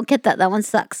sodium. Don't get that. That one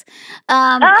sucks.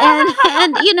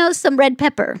 And some red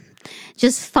pepper.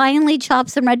 Just finely chop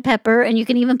some red pepper, and you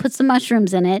can even put some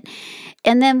mushrooms in it.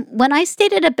 And then when I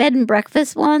stayed at a bed and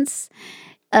breakfast once,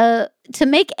 to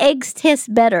make eggs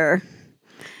taste better,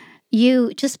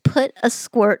 you just put a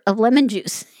squirt of lemon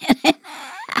juice in it.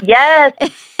 Yes,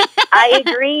 I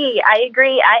agree. I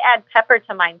add pepper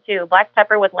to mine too. Black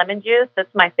pepper with lemon juice.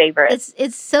 That's my favorite.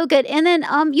 It's so good. And then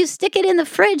you stick it in the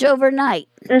fridge overnight.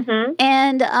 Mm-hmm.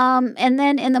 And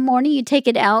then in the morning you take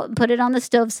it out and put it on the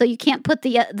stove. So you can't put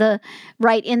the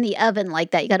right in the oven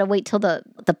like that. You got to wait till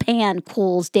the pan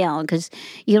cools down because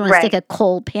you don't want to stick a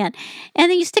cold pan. And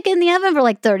then you stick it in the oven for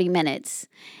like 30 minutes.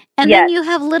 And then you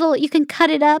have you can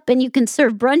cut it up and you can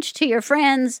serve brunch to your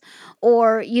friends,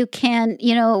 or you can,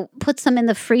 put some in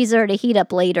the freezer to heat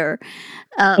up later.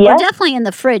 Or definitely in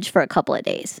the fridge for a couple of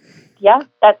days. Yeah,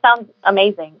 that sounds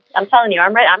amazing. I'm telling you,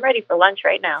 I'm ready for lunch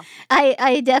right now.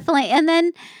 I definitely. And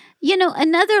then,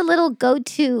 another little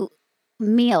go-to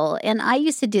meal, and I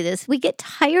used to do this, we get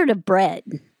tired of bread.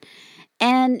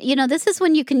 And, this is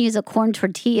when you can use a corn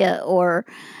tortilla or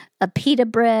a pita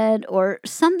bread or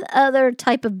some other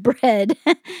type of bread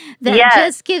that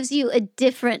just gives you a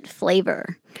different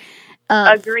flavor.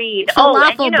 Agreed.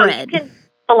 Falafel bread.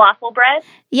 Falafel bread?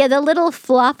 Yeah, the little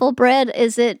falafel bread,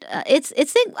 is it?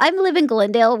 I live in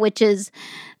Glendale, which is,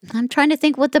 I'm trying to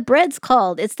think what the bread's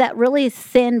called. It's that really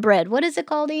thin bread. What is it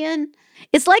called, Ian?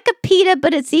 It's like a pita,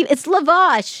 but it's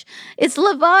lavash. It's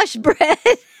lavash bread.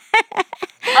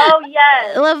 Oh,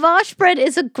 yes. Lavash bread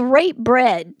is a great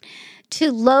bread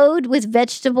to load with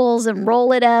vegetables and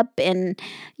roll it up and,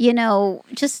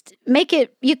 just make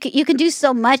it, you can do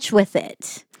so much with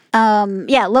it.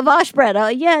 Lavash bread.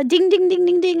 Ding, ding, ding,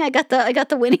 ding, ding. I got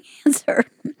the winning answer.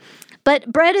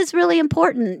 But bread is really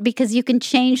important because you can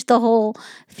change the whole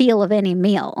feel of any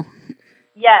meal.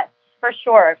 Yes, for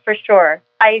sure.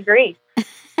 I agree.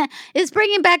 It's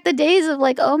bringing back the days of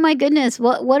like, oh my goodness,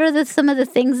 what are some of the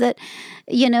things that,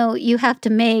 you have to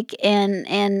make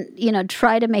and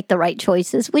try to make the right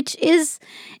choices, which is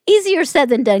easier said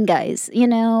than done, guys.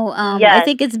 I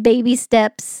think it's baby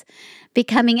steps.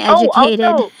 Becoming educated.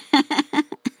 Also,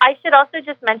 I should also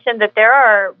just mention that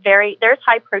there's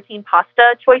high protein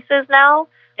pasta choices now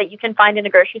that you can find in the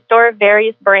grocery store,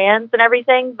 various brands and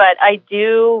everything. But I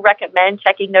do recommend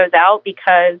checking those out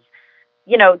because,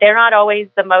 they're not always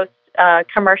the most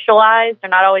commercialized. They're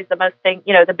not always the most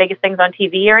the biggest things on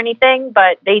TV or anything,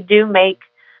 but they do make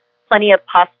plenty of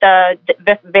pasta,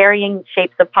 varying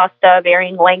shapes of pasta,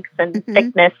 varying lengths and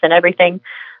thickness and everything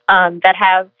that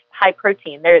have high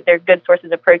protein. They're good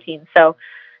sources of protein. So,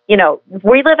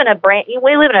 we live in a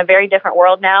very different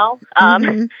world now.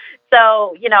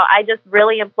 So, I just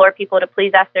really implore people to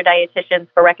please ask their dietitians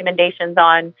for recommendations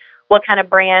on what kind of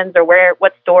brands or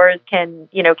what stores can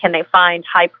they find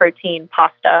high protein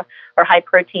pasta or high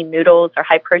protein noodles or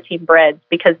high protein breads,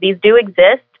 because these do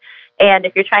exist. And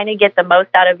if you're trying to get the most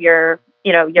out of your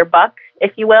buck,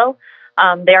 if you will,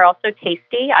 they're also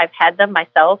tasty. I've had them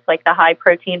myself, like the high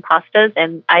protein pastas,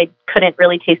 and I couldn't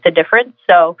really taste the difference.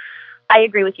 So I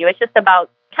agree with you. It's just about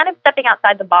kind of stepping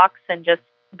outside the box and just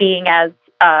being as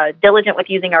diligent with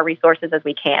using our resources as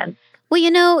we can.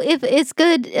 Well, if it's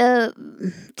good to,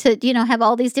 have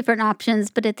all these different options,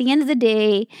 but at the end of the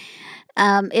day,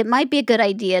 it might be a good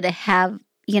idea to have,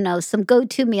 some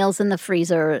go-to meals in the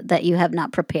freezer that you have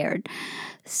not prepared.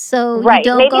 So you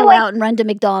don't go out and run to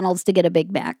McDonald's to get a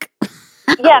Big Mac.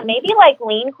 Yeah, maybe like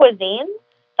lean cuisine.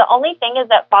 The only thing is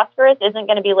that phosphorus isn't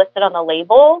going to be listed on the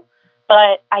label,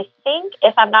 but I think,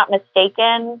 if I'm not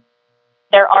mistaken,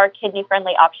 there are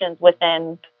kidney-friendly options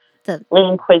within the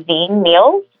lean cuisine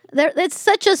meals. It's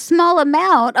such a small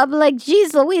amount. I'm like,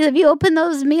 geez Louise, if you open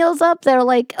those meals up, they're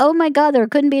like, oh my God, there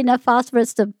couldn't be enough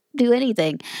phosphorus to do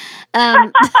anything.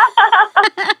 I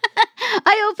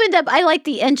opened up, I like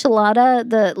the enchilada,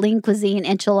 the lean cuisine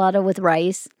enchilada with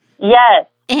rice. Yes.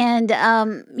 And,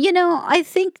 I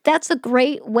think that's a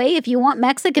great way if you want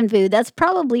Mexican food. That's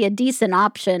probably a decent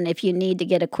option if you need to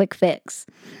get a quick fix.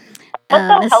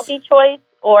 Also, Healthy Choice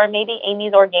or maybe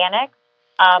Amy's Organics.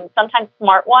 Sometimes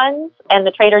Smart Ones and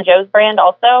the Trader Joe's brand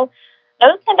also.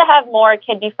 Those tend to have more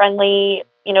kidney-friendly,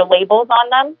 labels on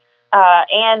them.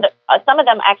 And some of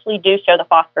them actually do show the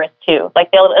phosphorus too. Like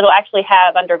it'll actually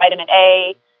have under vitamin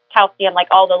A, calcium, like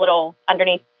all the little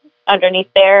underneath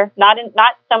there. Not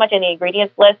so much in the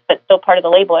ingredients list, but still part of the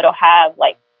label. It'll have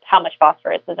like how much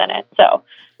phosphorus is in it. So.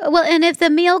 Well, and if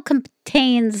the meal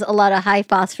contains a lot of high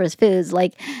phosphorus foods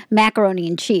like macaroni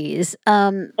and cheese,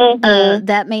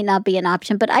 that may not be an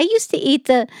option. But I used to eat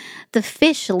the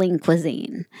fish lean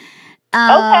cuisine.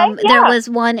 There was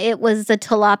one, it was the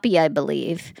tilapia, I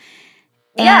believe.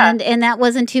 And that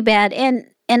wasn't too bad. And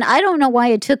I don't know why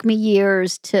it took me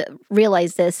years to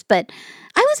realize this, but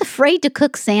I was afraid to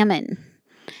cook salmon.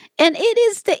 And it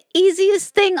is the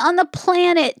easiest thing on the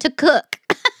planet to cook.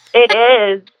 It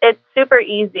is. It's super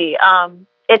easy.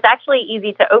 It's actually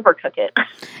easy to overcook it.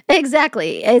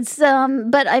 Exactly. It's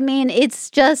but I mean, it's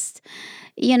just,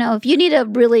 if you need a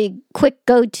really quick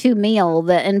go-to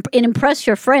meal and impress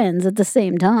your friends at the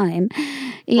same time,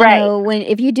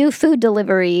 if you do food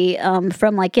delivery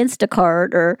from like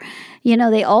Instacart or,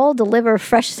 they all deliver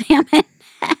fresh salmon.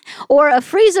 Or a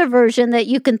freezer version that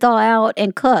you can thaw out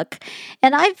and cook.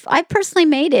 And I personally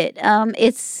made it.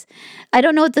 I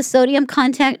don't know what the sodium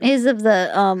content is of the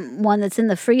one that's in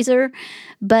the freezer,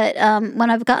 but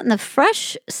when I've gotten the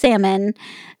fresh salmon,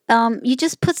 you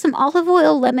just put some olive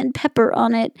oil, lemon, pepper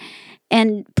on it,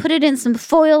 and put it in some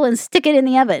foil and stick it in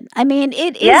the oven. I mean,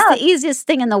 it is the easiest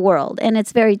thing in the world, and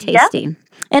it's very tasty. Yeah.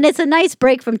 And it's a nice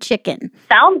break from chicken.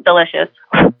 Sounds delicious.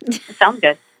 Sounds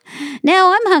good.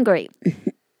 Now I'm hungry.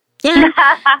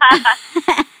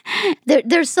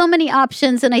 There's so many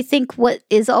options, and I think what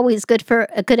is always good for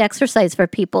a good exercise for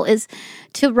people is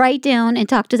to write down and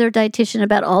talk to their dietitian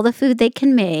about all the food they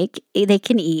can make, they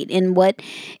can eat, and what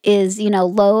is,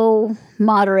 low,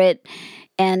 moderate,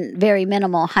 and very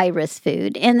minimal high risk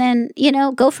food. And then,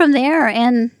 go from there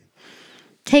and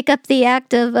take up the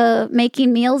act of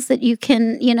making meals that you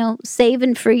can, save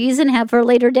and freeze and have for a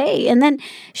later day. And then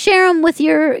share them with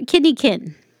your kidney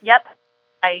kin. Yep,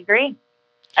 I agree.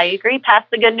 Pass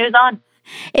the good news on.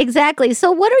 Exactly.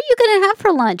 So what are you going to have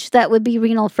for lunch that would be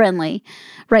renal friendly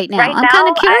right now? I'm kind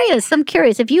of curious. I'm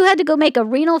curious. If you had to go make a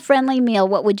renal friendly meal,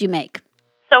 what would you make?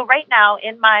 So right now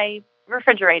in my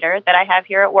refrigerator that I have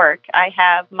here at work, I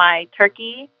have my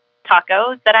turkey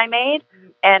tacos that I made,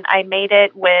 and I made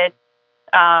it with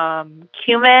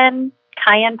cumin,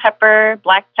 cayenne pepper,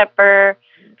 black pepper,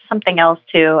 something else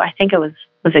too. I think it was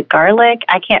it garlic?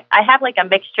 I have like a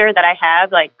mixture that I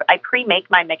have, like I pre-make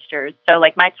my mixtures. So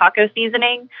like my taco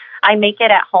seasoning, I make it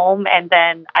at home, and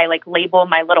then I like label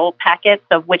my little packets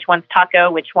of which one's taco,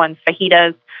 which one's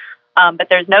fajitas. But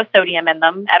there's no sodium in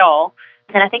them at all.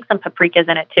 And I think some paprika's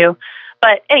in it too.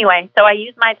 But anyway, so I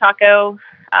use my taco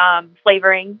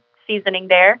flavoring seasoning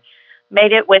there.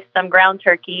 Made it with some ground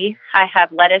turkey. I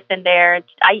have lettuce in there.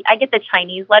 I get the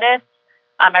Chinese lettuce.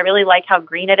 I really like how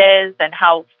green it is and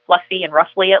how fluffy and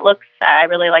ruffly it looks. I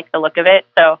really like the look of it.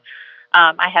 So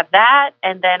I have that,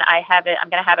 and then I'm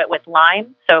going to have it with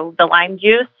lime. So the lime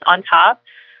juice on top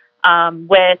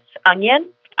with onion,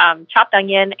 chopped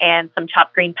onion, and some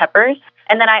chopped green peppers.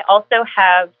 And then I also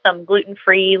have some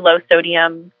gluten-free,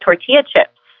 low-sodium tortilla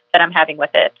chips that I'm having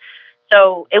with it.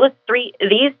 So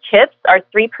these chips are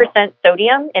 3%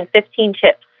 sodium and 15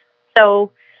 chips.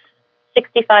 So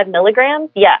 65 milligrams.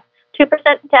 Yeah. 2%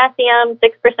 potassium,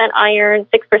 6% iron,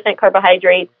 6%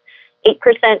 carbohydrates,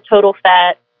 8% total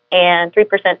fat, and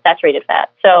 3% saturated fat.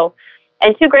 So,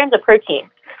 and 2 grams of protein.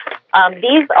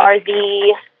 These are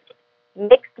the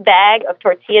mixed bag of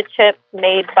tortilla chips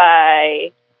made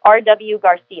by R.W.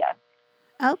 Garcia.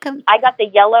 Okay. I got the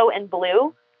yellow and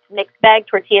blue mixed bag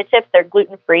tortilla chips. They're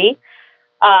gluten-free.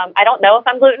 I don't know if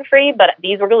I'm gluten-free, but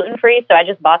these were gluten-free, so I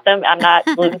just bought them. I'm not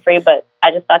gluten-free, but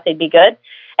I just thought they'd be good.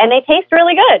 And they taste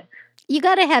really good. You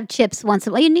got to have chips once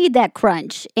in a while. You need that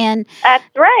crunch. And that's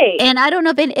right. And I don't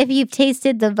know if you've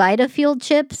tasted the VitaFuel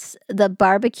chips, the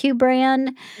barbecue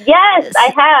brand. Yes,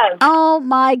 I have. Oh,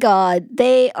 my God.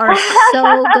 They are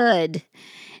so good.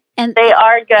 And they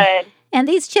are good. And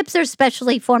these chips are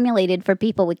specially formulated for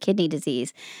people with kidney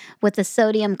disease. With the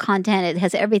sodium content, it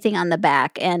has everything on the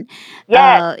back, and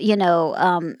yes.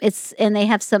 And they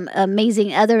have some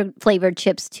amazing other flavored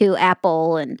chips too,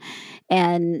 apple and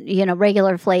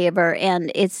regular flavor,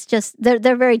 and it's just they're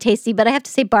very tasty. But I have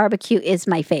to say, barbecue is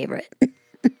my favorite.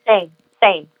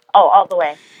 Same. Oh, all the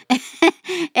way.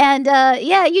 And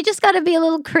you just got to be a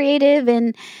little creative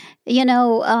and.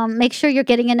 Make sure you're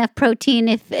getting enough protein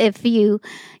if you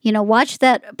watch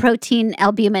that protein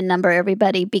albumin number,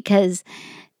 everybody, because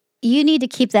you need to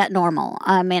keep that normal.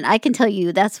 I mean, I can tell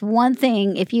you that's one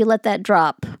thing. If you let that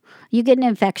drop, you get an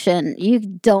infection. You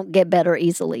don't get better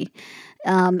easily.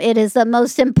 It is the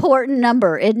most important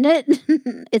number, isn't it?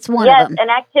 It's one of them. Yes, and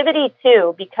activity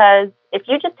too, because if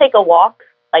you just take a walk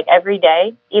like every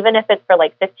day, even if it's for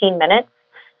like 15 minutes,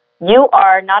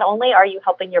 not only are you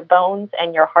helping your bones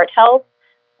and your heart health,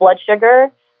 blood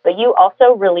sugar, but you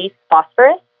also release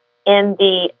phosphorus in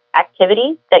the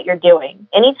activity that you're doing.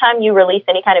 Anytime you release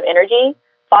any kind of energy,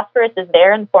 phosphorus is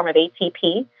there in the form of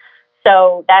ATP.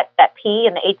 So that P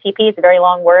in the ATP is a very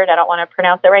long word. I don't want to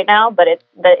pronounce it right now, but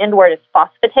the end word is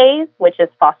phosphatase, which is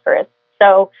phosphorus.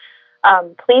 So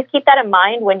please keep that in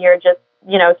mind when you're just,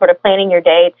 sort of planning your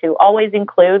day, to always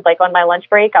include, like on my lunch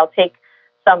break, I'll take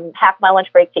half my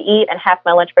lunch break to eat and half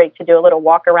my lunch break to do a little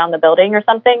walk around the building or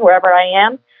something, wherever I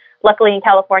am. Luckily in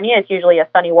California, it's usually a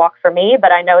sunny walk for me,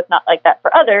 but I know it's not like that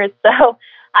for others. So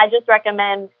I just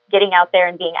recommend getting out there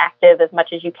and being active as much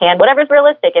as you can, whatever's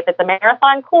realistic. If it's a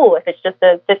marathon, cool. If it's just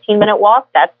a 15-minute walk,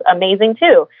 that's amazing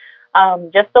too.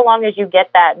 Just so long as you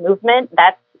get that movement,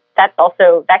 that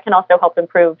can also help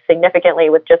improve significantly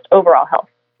with just overall health.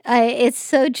 It's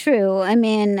so true. I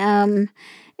mean,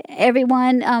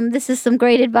 everyone, this is some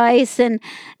great advice, and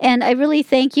I really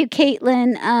thank you,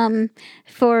 Caitlin,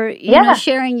 for you know,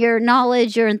 sharing your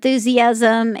knowledge, your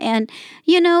enthusiasm, and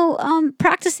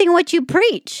practicing what you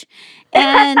preach.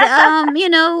 And I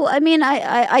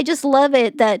just love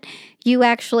it that you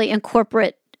actually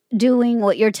incorporate doing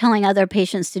what you're telling other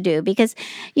patients to do, because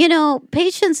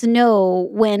patients know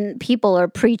when people are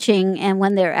preaching and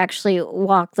when they're actually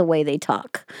walk the way they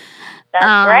talk. That's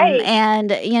right.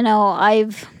 And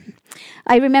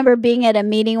I remember being at a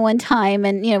meeting one time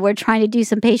and, we're trying to do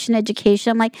some patient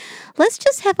education. I'm like, let's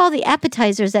just have all the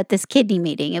appetizers at this kidney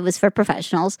meeting. It was for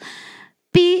professionals.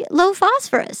 Be low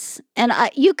phosphorus. And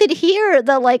you could hear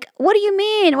the what do you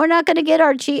mean? We're not going to get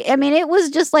our cheese. I mean, it was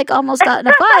just almost got in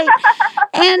a fight.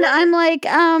 And I'm like,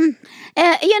 and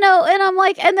I'm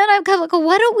like, and then I'm kind of like,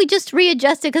 why don't we just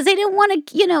readjust it? Because they didn't want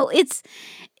to,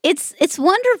 it's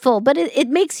wonderful, but it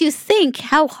makes you think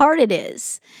how hard it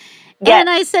is. Yes. And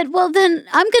I said, well, then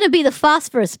I'm going to be the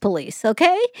phosphorus police,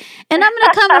 okay? And I'm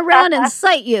going to come around and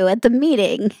cite you at the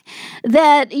meeting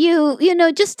that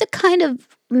just to kind of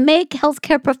make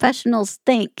healthcare professionals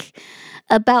think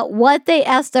about what they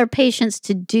ask their patients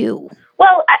to do.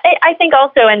 Well, I think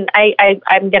also, and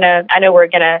I know we're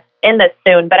gonna end this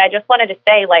soon, but I just wanted to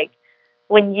say,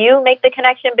 when you make the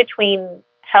connection between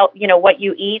health, what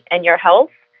you eat and your health,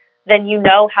 then you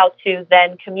know how to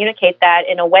then communicate that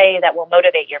in a way that will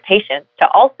motivate your patients to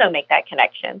also make that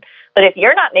connection. But if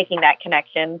you're not making that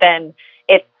connection, then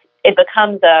it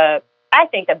becomes a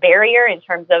barrier in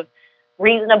terms of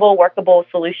reasonable, workable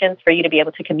solutions for you to be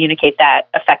able to communicate that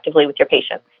effectively with your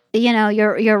patients.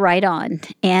 You're right on.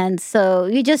 And so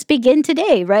you just begin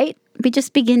today, right? We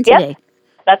just begin today. Yep,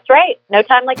 that's right. No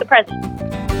time like the present.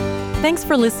 Thanks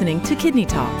for listening to Kidney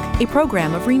Talk, a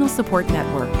program of Renal Support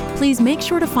Network. Please make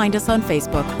sure to find us on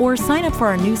Facebook or sign up for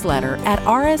our newsletter at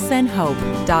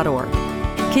rsnhope.org.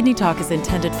 Kidney Talk is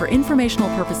intended for informational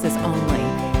purposes only.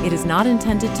 It is not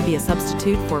intended to be a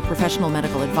substitute for professional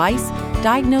medical advice,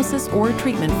 diagnosis, or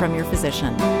treatment from your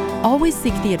physician. Always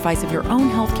seek the advice of your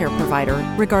own healthcare provider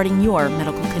regarding your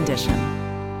medical condition.